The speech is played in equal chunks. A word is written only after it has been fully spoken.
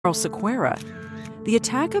Sequeira. The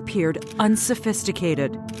attack appeared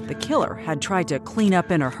unsophisticated. The killer had tried to clean up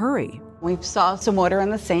in a hurry. We saw some water in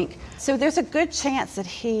the sink, so there's a good chance that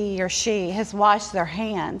he or she has washed their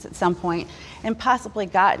hands at some point and possibly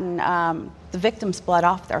gotten the victim's blood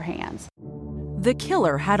off their hands. The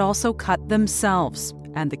killer had also cut themselves,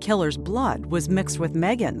 and the killer's blood was mixed with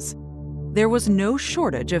Megan's. There was no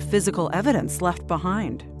shortage of physical evidence left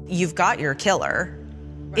behind. You've got your killer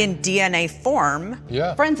in DNA form.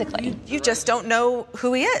 Yeah. Forensically. You just don't know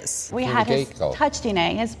who he is. We had his touch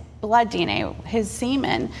DNA, his blood DNA, his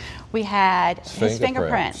semen. We had his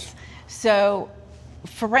fingerprints. So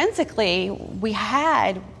forensically, we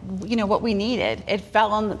had, what we needed. It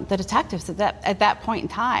fell on the detectives at that point in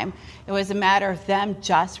time. It was a matter of them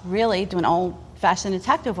just really doing old-fashioned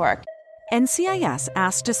detective work. NCIS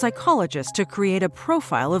asked a psychologist to create a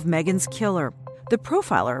profile of Megan's killer. The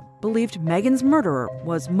profiler believed Megan's murderer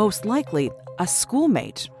was most likely a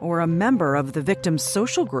schoolmate or a member of the victim's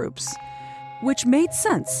social groups, which made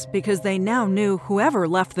sense because they now knew whoever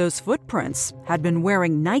left those footprints had been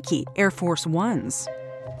wearing Nike Air Force Ones.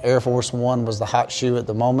 Air Force One was the hot shoe at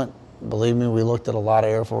the moment. Believe me, we looked at a lot of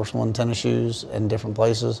Air Force One tennis shoes in different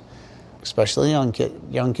places, especially young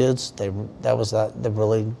kids. That was the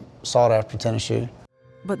really sought-after tennis shoe.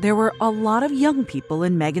 But there were a lot of young people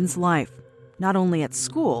in Megan's life, not only at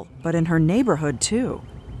school, but in her neighborhood too.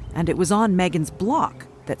 And it was on Megan's block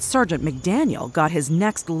that Sergeant McDaniel got his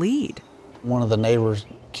next lead. One of the neighbors'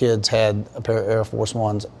 kids had a pair of Air Force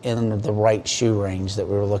Ones in the right shoe range that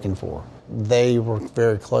we were looking for. They were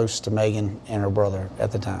very close to Megan and her brother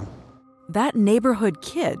at the time. That neighborhood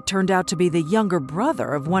kid turned out to be the younger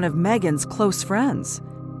brother of one of Megan's close friends.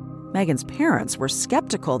 Megan's parents were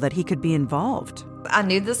skeptical that he could be involved. I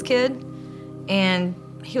knew this kid, and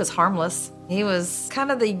he was harmless. He was kind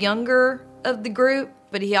of the younger of the group,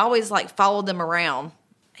 but he always followed them around.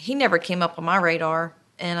 He never came up on my radar,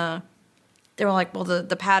 and they were like, well,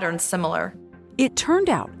 the pattern's similar. It turned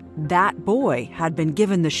out that boy had been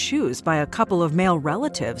given the shoes by a couple of male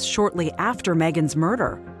relatives shortly after Megan's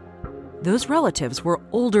murder. Those relatives were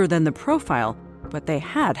older than the profile, but they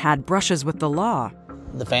had brushes with the law.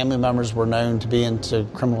 The family members were known to be into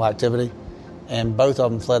criminal activity, and both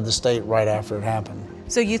of them fled the state right after it happened.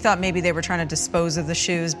 So you thought maybe they were trying to dispose of the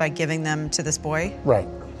shoes by giving them to this boy? Right.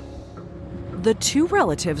 The two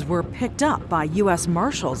relatives were picked up by U.S.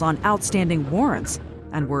 Marshals on outstanding warrants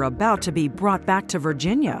and were about to be brought back to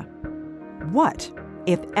Virginia. What,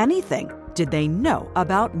 if anything, did they know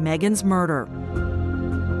about Megan's murder?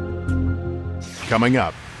 Coming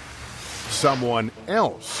up, someone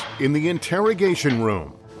else in the interrogation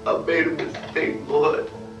room. I made a mistake,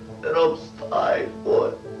 Lord, and I'm sorry,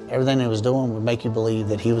 Lord. Everything he was doing would make you believe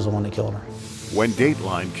that he was the one that killed her. When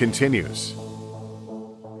Dateline continues.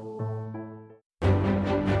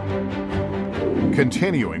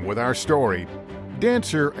 Continuing with our story,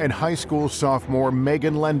 dancer and high school sophomore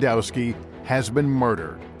Megan Landowski has been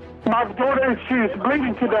murdered. My daughter, she was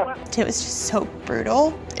bleeding to death. It was just so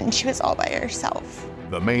brutal, and she was all by herself.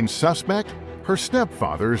 The main suspect, her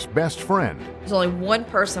stepfather's best friend. There's only one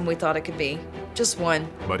person we thought it could be, just one.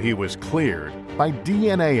 But he was cleared by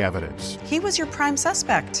DNA evidence. He was your prime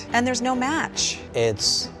suspect, and there's no match.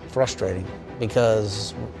 It's frustrating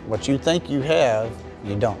because what you think you have,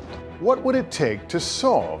 you don't. What would it take to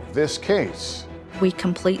solve this case? We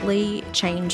completely changed